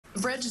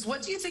Brett, just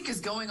what do you think is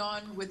going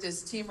on with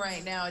this team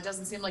right now? It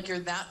doesn't seem like you're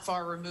that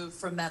far removed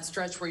from that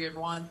stretch where you've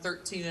won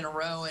 13 in a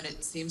row, and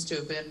it seems to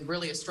have been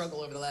really a struggle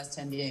over the last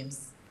 10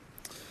 games.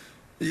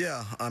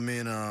 Yeah, I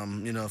mean,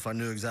 if I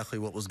knew exactly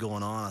what was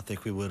going on, I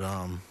think we would,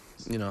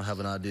 have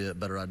a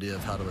better idea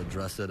of how to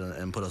address it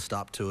and put a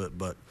stop to it.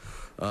 But,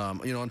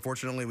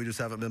 unfortunately, we just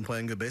haven't been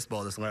playing good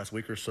baseball this last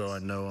week or so. I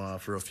know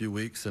for a few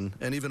weeks and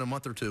even a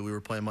month or two, we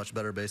were playing much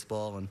better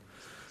baseball. And,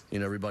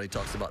 everybody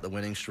talks about the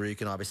winning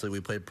streak, and obviously we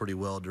played pretty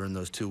well during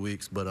those 2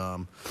 weeks. But,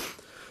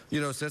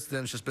 since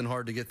then, it's just been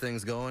hard to get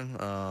things going.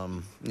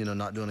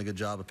 Not doing a good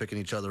job of picking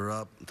each other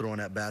up, throwing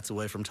at bats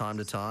away from time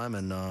to time,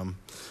 and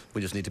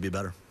we just need to be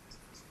better.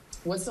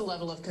 What's the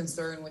level of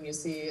concern when you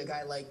see a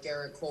guy like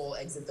Gerrit Cole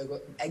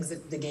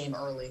exit the game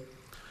early?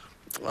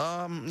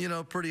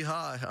 Pretty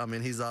high. I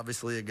mean, he's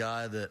obviously a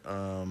guy that,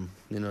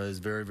 is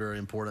very, very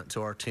important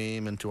to our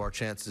team and to our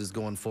chances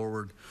going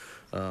forward,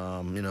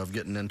 of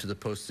getting into the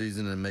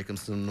postseason and making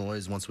some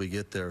noise once we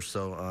get there.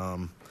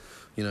 So,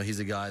 he's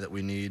a guy that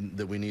we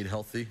need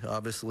healthy,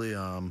 obviously.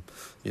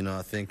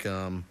 I think,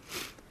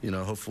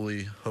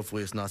 hopefully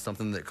it's not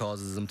something that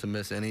causes him to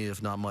miss any,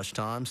 if not much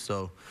time.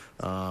 So,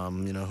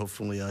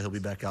 hopefully he'll be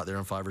back out there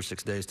in 5 or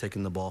 6 days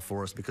taking the ball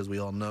for us, because we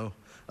all know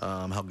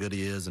how good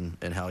he is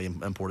and how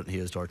important he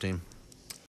is to our team.